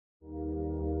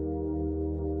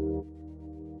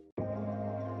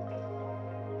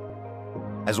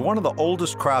As one of the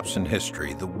oldest crops in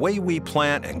history, the way we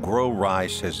plant and grow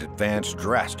rice has advanced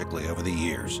drastically over the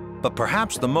years. But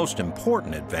perhaps the most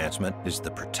important advancement is the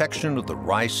protection of the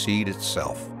rice seed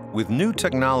itself. With new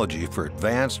technology for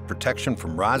advanced protection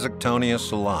from Rhizoctonia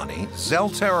solani,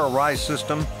 Zeltera Rice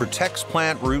System protects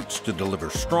plant roots to deliver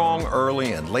strong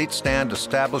early and late stand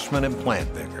establishment and plant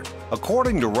vigor.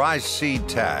 According to rice seed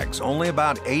tags, only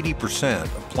about 80%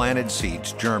 of planted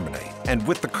seeds germinate. And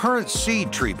with the current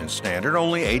seed treatment standard,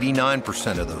 only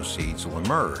 89% of those seeds will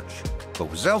emerge. But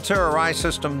with Zeltera Rice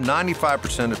System,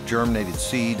 95% of germinated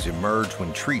seeds emerge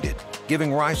when treated,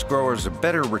 giving rice growers a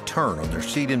better return on their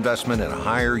seed investment and a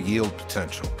higher yield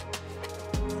potential.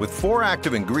 With 4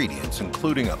 active ingredients,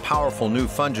 including a powerful new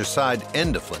fungicide,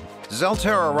 endoflin,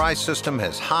 Zeltera Rice System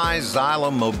has high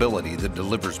xylem mobility that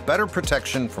delivers better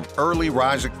protection from early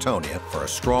Rhizoctonia for a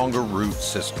stronger root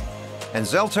system. And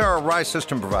Zeltera Rice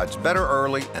System provides better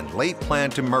early and late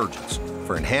plant emergence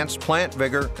for enhanced plant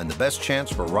vigor and the best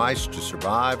chance for rice to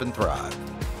survive and thrive.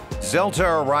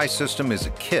 Zeltera Rice System is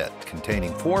a kit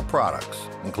containing 4 products,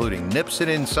 including Nipsid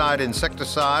Inside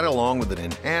insecticide along with an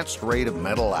enhanced rate of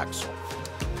metalaxyl.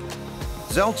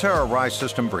 Zeltera Rice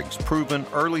System brings proven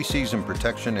early season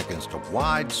protection against a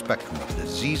wide spectrum of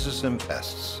diseases and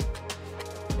pests.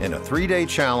 In a 3-day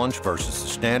challenge versus the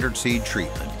standard seed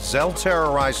treatment,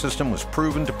 Zeltera Rice System was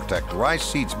proven to protect rice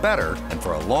seeds better and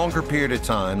for a longer period of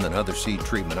time than other seed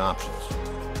treatment options.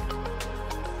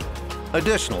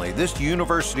 Additionally, this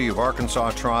University of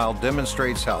Arkansas trial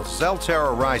demonstrates how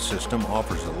Zeltera Rice System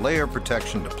offers a layer of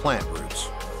protection to plant roots,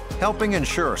 helping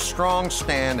ensure a strong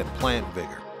stand and plant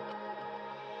vigor.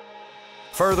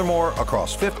 Furthermore,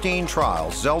 across 15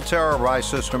 trials, Zeltera Rice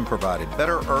System provided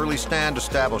better early stand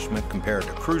establishment compared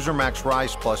to Cruiser Max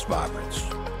Rice plus Vibrance.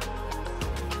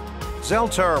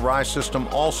 Zeltera Rice System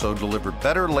also delivered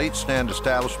better late stand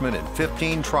establishment in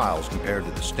 15 trials compared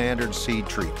to the standard seed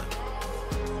treatment.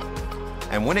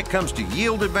 And when it comes to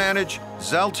yield advantage,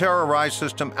 Zeltera Rice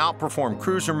System outperformed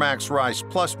Cruiser Max Rice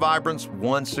plus Vibrance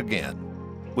once again.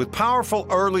 With powerful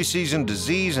early season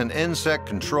disease and insect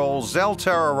control,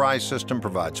 Zeltera Rice System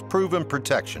provides proven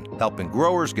protection, helping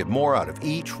growers get more out of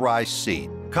each rice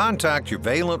seed. Contact your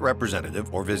Valent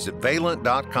representative or visit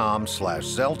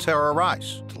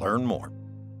valent.com/ZelteraRice to learn more.